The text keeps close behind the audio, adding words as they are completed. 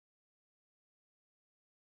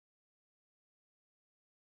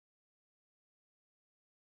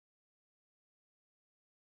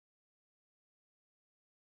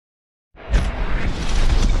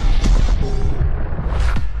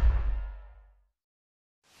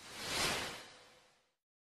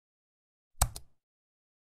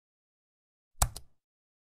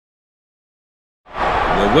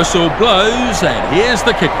whistle blows, and here's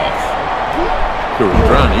the kickoff.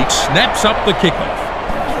 Kurandrani snaps up the kickoff.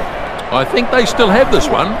 I think they still have this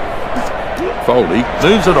one. Foley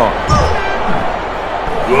moves it on.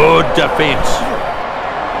 Good defence.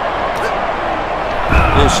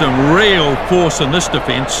 There's some real force in this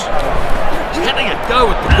defence. He's having a go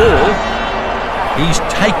at the ball. He's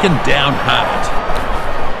taken down hard.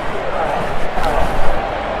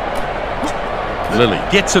 Lilly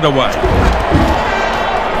gets it away.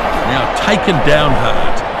 Now taken down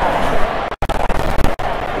hard.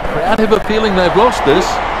 The crowd have a feeling they've lost this.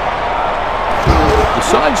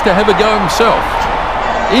 Decides to have a go himself.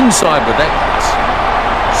 Inside with that pass.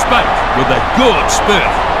 Spate with a good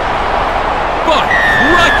spurt. By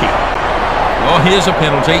crikey! Oh, here's a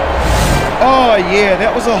penalty. Oh yeah,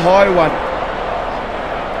 that was a high one.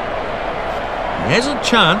 He has a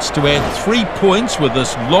chance to add 3 points with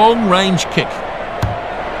this long-range kick.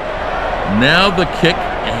 Now the kick,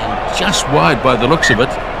 and just wide by the looks of it.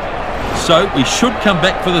 So we should come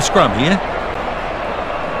back for the scrum here.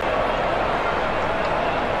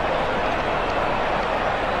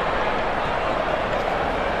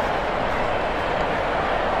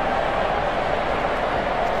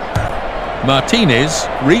 Martinez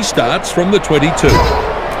restarts from the 22.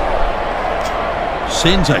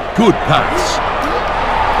 Sends a good pass.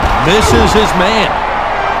 Misses his man.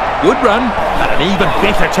 Good run, but an even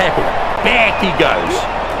better tackle. Back he goes.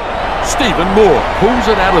 Stephen Moore pulls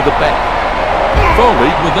it out of the back.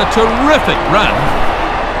 Foley with a terrific run.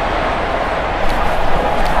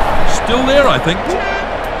 Still there, I think.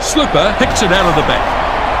 Slipper picks it out of the back.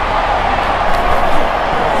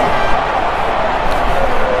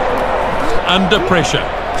 Under pressure.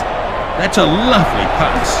 That's a lovely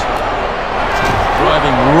pass.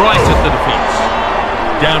 Driving right at the defence.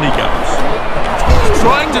 Down he goes.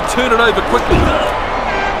 Trying to turn it over quickly.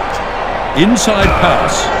 Inside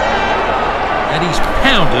pass. And he's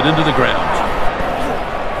pounded into the ground.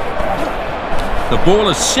 The ball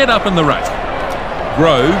is set up in the ruck.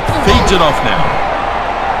 Grove feeds it off now.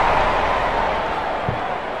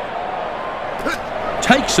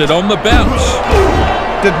 Takes it on the bounce.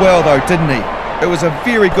 Did well though, didn't he? It was a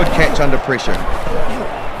very good catch under pressure.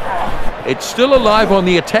 It's still alive on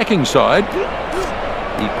the attacking side.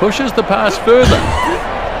 He pushes the pass further.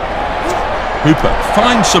 Hooper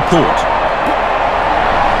finds support.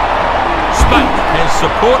 Spate has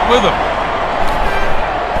support with him.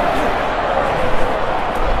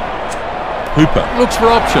 Hooper looks for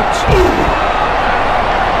options.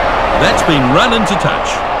 That's been run into touch.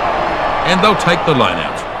 And they'll take the line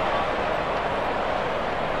out.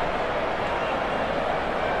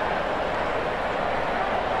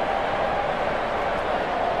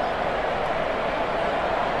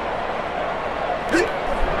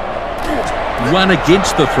 One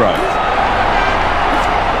against the throw.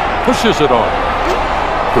 Pushes it on.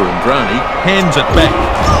 Kurandrani hands it back.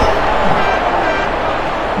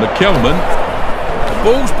 McKelman. The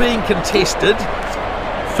ball's being contested.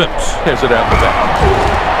 Phipps has it out the back.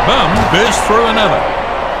 Mum bursts through another.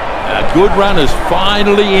 A good run is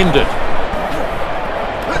finally ended.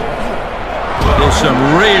 There's some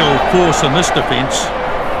real force in this defence.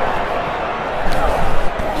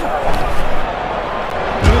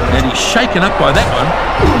 And he's shaken up by that one.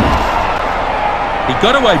 He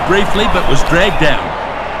got away briefly but was dragged down.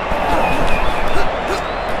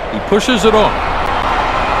 He pushes it on.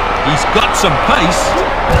 He's got some pace.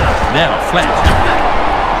 Now flat.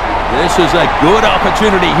 This is a good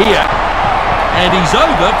opportunity here. And he's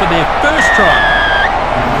over for their first try.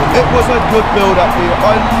 It was a good build-up there.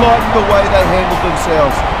 I like the way they handled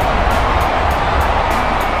themselves.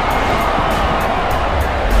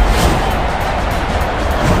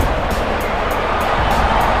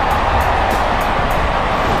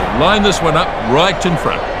 Line this one up right in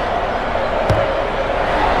front.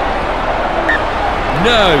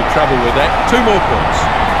 No trouble with that. 2 more points.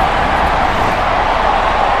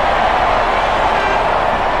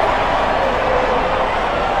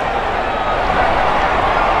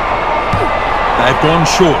 They've gone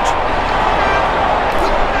short.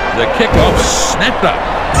 The kickoff snapped up.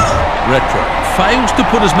 Retro fails to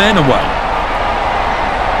put his man away.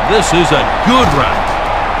 This is a good run.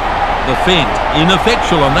 The fend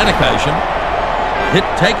ineffectual on that occasion. Hit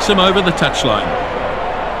takes him over the touchline.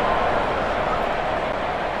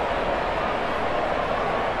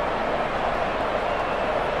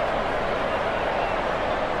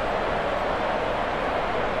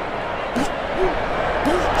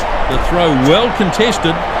 The throw well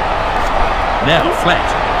contested. Now flat.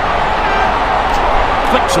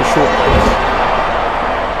 Flicks a short pass.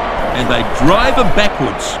 And they drive him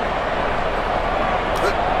backwards.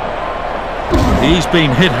 He's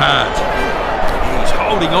been hit hard. He's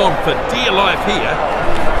holding on for dear life here.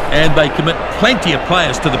 And they commit plenty of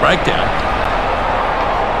players to the breakdown.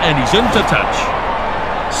 And he's into touch.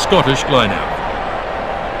 Scottish line-out.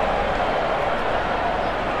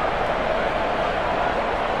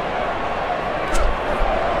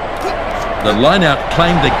 The line-out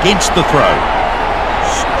claimed against the throw.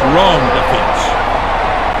 Strong defence.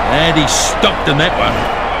 And he's stopped in that one.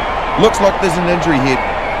 Looks like there's an injury here.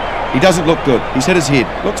 He doesn't look good. He's hit his head.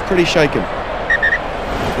 Looks pretty shaken.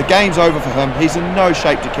 The game's over for him. He's in no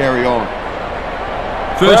shape to carry on.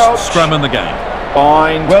 First scrum in the game.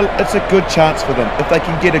 Fine. Well, it's a good chance for them if they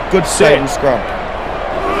can get a good stable scrum.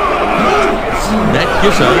 Nat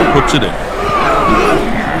Gizzo puts it in.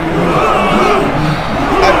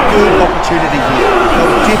 A good opportunity here.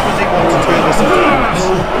 They'll definitely want to turn this into points.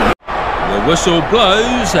 The whistle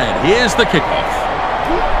blows and here's the kickoff.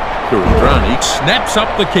 Kuridrani snaps up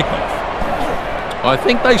the kickoff. I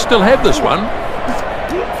think they still have this one.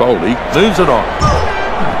 Foley moves it on.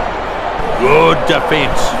 Good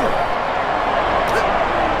defence.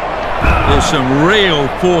 There's some real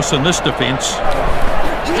force in this defence.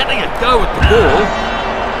 He's having a go at the ball.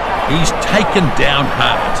 He's taken down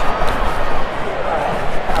hard.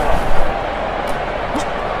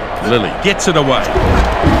 Lilly gets it away.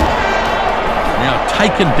 Now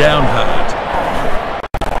taken down hard.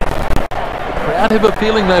 The crowd have a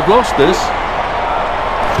feeling they've lost this.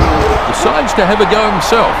 Decides to have a go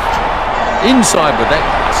himself. Inside with that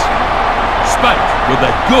pass. Spate with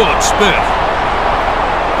a good spurt.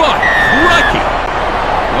 By crikey!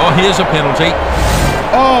 Oh, here's a penalty.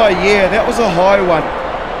 Oh, yeah, that was a high one.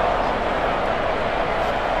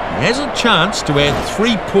 He has a chance to add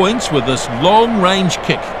 3 points with this long-range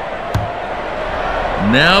kick.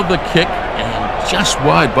 Now the kick, and just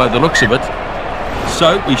wide by the looks of it.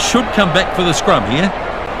 So we should come back for the scrum here.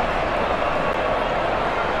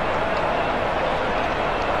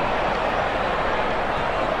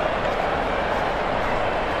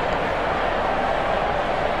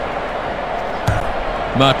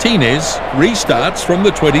 Martinez restarts from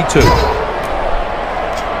the 22.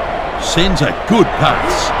 Sends a good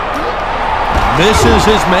pass. Misses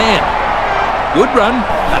his man. Good run,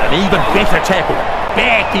 but an even better tackle.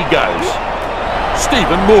 Back he goes.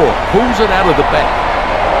 Stephen Moore pulls it out of the back.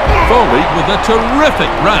 Foley with a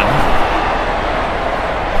terrific run.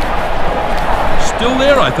 Still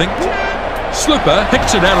there, I think. Slipper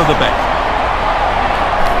picks it out of the back.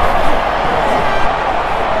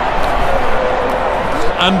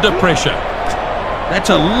 Under pressure.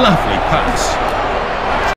 That's a lovely pass.